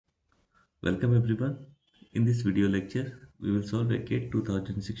Welcome everyone. In this video lecture, we will solve a GATE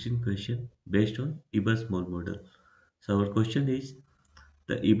 2016 question based on Ebers Moll model. So our question is,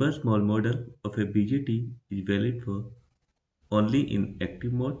 the Ebers Moll model of a BJT is valid for only in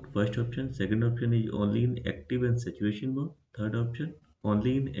active mode. First option. Second option is only in active and saturation mode. Third option,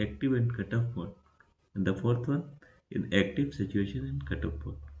 only in active and cutoff mode. And the fourth one, in active, saturation and cutoff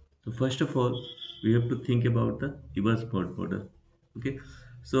mode. So first of all, we have to think about the reverse mode model. Okay,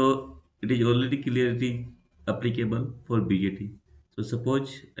 so it is already clearly applicable for BJT. So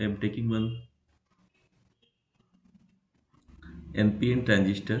suppose I am taking one NPN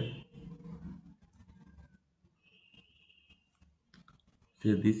transistor.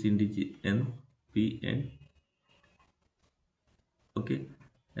 Say this indicates NPN. Okay,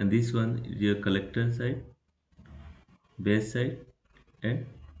 and this one is your collector side, base side, and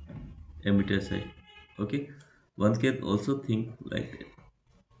emitter side. Okay, one can also think like that.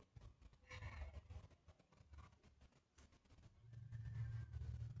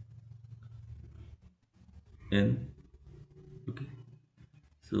 N. Okay,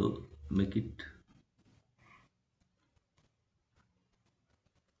 so make it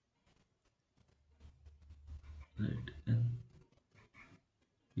right.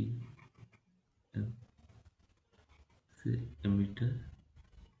 P and say emitter,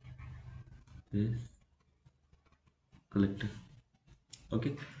 base, collector.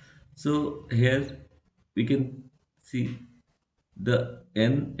 Okay, so here we can see the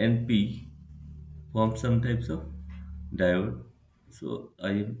N and P form some types of diode. So I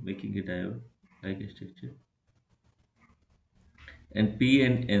am making a diode like a structure, and P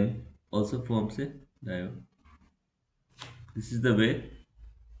and N also forms a diode. This is the way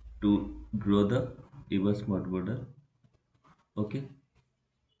to draw the reverse mode model. Okay,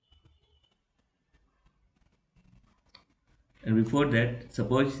 and before that,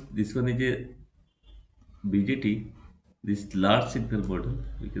 suppose this one is a BJT, this large signal model,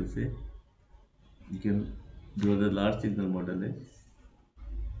 we can say, you can draw the large signal model as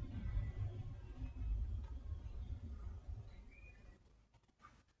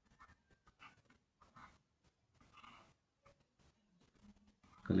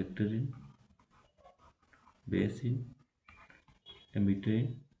collector in, base in, emitter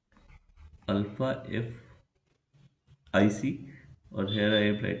in, alpha F IC, or here I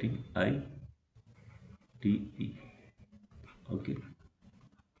am writing I D E. Okay,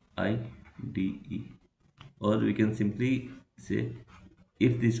 I D E, or we can simply say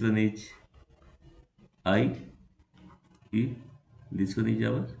if this one is I, if this one is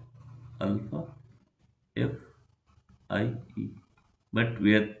our alpha F I E, but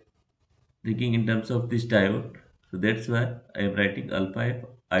we are thinking in terms of this diode, so that's why I am writing alpha F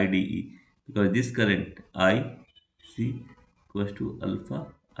IDE, because this current IC equals to alpha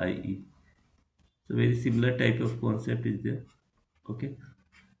IE. So very similar type of concept is there. Okay,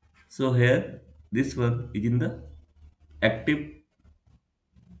 so here this one is in the active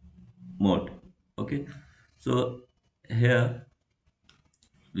mode. Okay, so here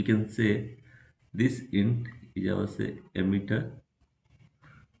we can say this int is our say emitter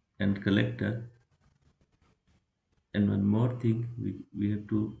and collector, and one more thing we have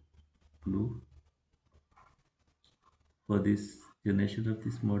to do for this generation of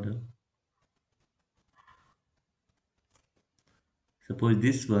this model. Suppose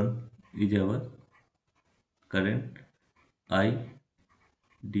this one is our current IDE.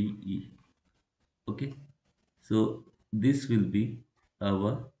 Okay, so this will be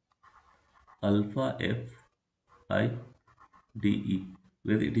our alpha F IDE,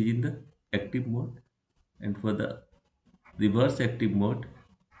 where it is in the active mode, and for the reverse active mode,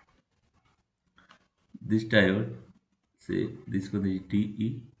 this diode, say this one is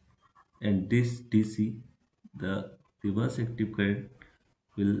DE, and this DC, the reverse active current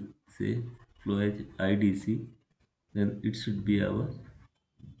will say flow as IDC, then it should be our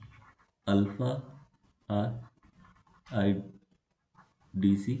alpha R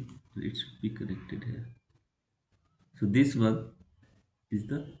IDC, it should be connected here. So this one is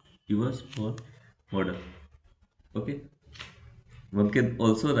the reverse model. Okay, one can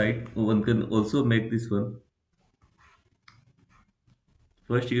also make this one.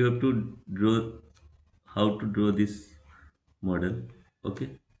 First you have to draw how to draw this model. Okay,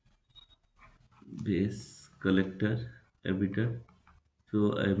 base, collector, emitter.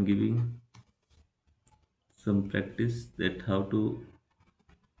 So I am giving some practice that how to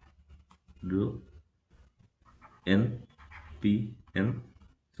draw N P N.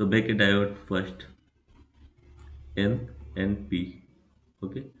 So make a diode first, N and P.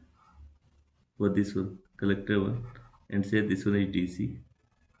 Okay, for this one collector one, and say this one is DC,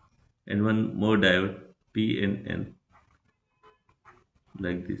 and one more diode P and N,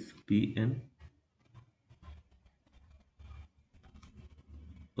 like this P N.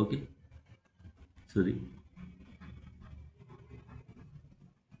 Okay, sorry,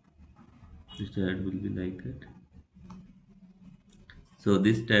 this diode will be like that. So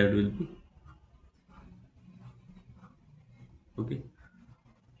this diode will be okay,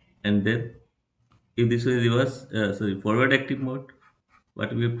 and then if this was reverse, sorry, forward active mode,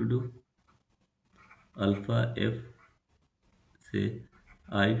 what we have to do? Alpha F, say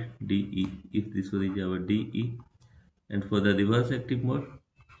I D E. If this one is our D E, and for the reverse active mode,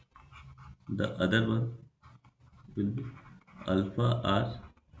 the other one will be alpha R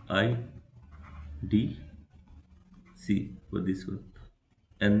I D C for this one,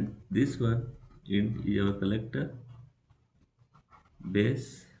 and this one in is our collector,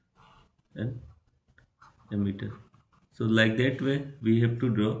 base, and emitter. So like that way we have to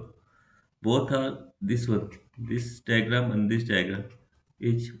draw. Both are this one, this diagram and this diagram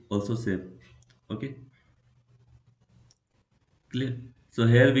is also same. Okay, clear. So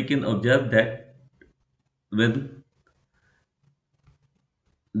here we can observe that when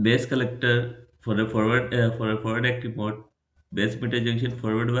base collector for a forward active mode, base emitter junction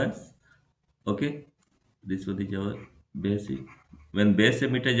forward bias. Okay, this one is our basic. When base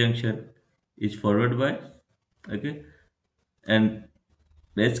emitter junction is forward bias, okay, and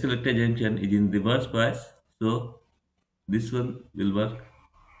base collector junction is in reverse bias, so this one will work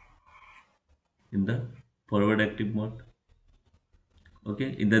in the forward active mode.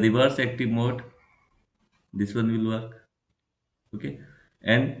 Okay, in the reverse active mode, this one will work. Okay,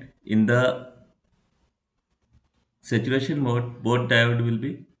 and in the saturation mode, both diode will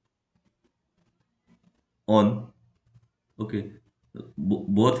be on. Okay,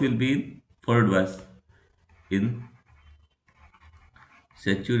 both will be in forward bias. In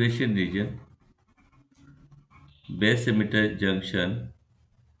saturation region, base emitter junction,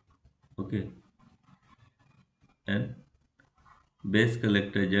 okay, and base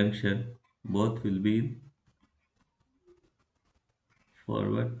collector junction, both will be in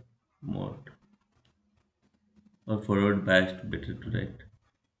forward mode, or forward biased, better to write.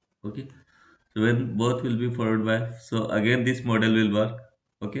 Okay, so when both will be forward biased, so again this model will work.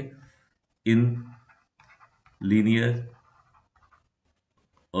 Okay, in linear,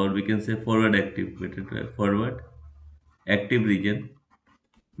 or we can say forward active, better to write, forward active region,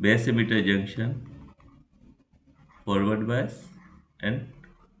 base emitter junction, forward bias, and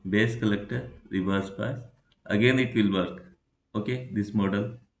base collector reverse bias. Again it will work. Okay, this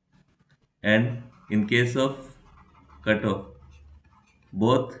model. And in case of cutoff,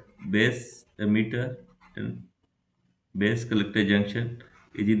 both base emitter and base collector junction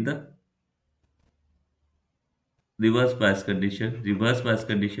is in the reverse bias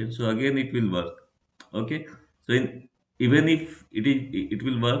condition, so again it will work. Okay, so in, even if it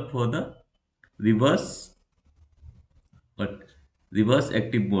will work for the reverse, but reverse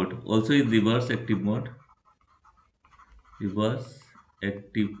active mode, also in reverse active mode, it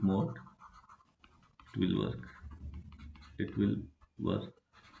will work, it will work.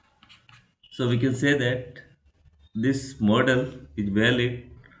 So we can say that this model is valid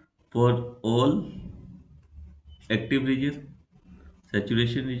for all active region,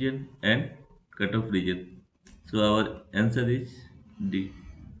 saturation region, and cutoff region. So our answer is D.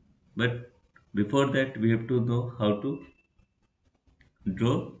 But before that, we have to know how to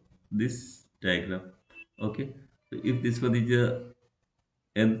draw this diagram. Okay. So if this one is a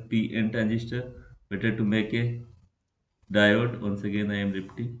NPN transistor, better to make a diode. Once again, I am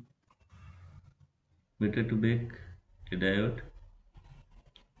repeating. Better to make a diode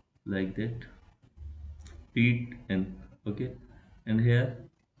like that. P N. Okay. And here,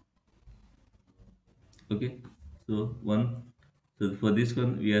 okay. So one. So for this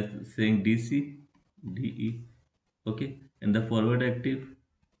one, we are saying DC, DE. Okay. And the forward active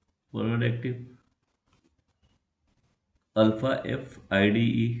alpha F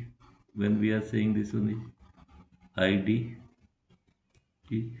IDE, when we are saying this one is IDE,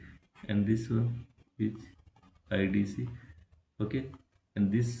 and this one is IDC. Okay,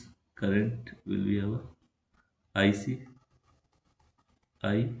 and this current will be our IC,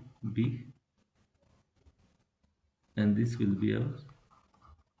 IB, and this will be our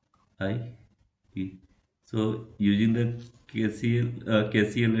IE. So using the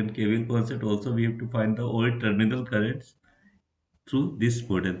KCL and KVL concept, also we have to find the all terminal currents through this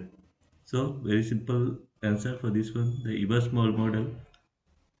model. So very simple answer for this one. The Ebers Moll model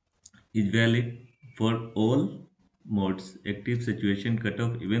is valid for all modes, active, saturation,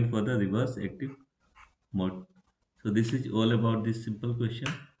 cutoff, even for the reverse active mode. So this is all about this simple question.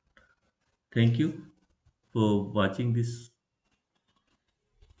 Thank you for watching this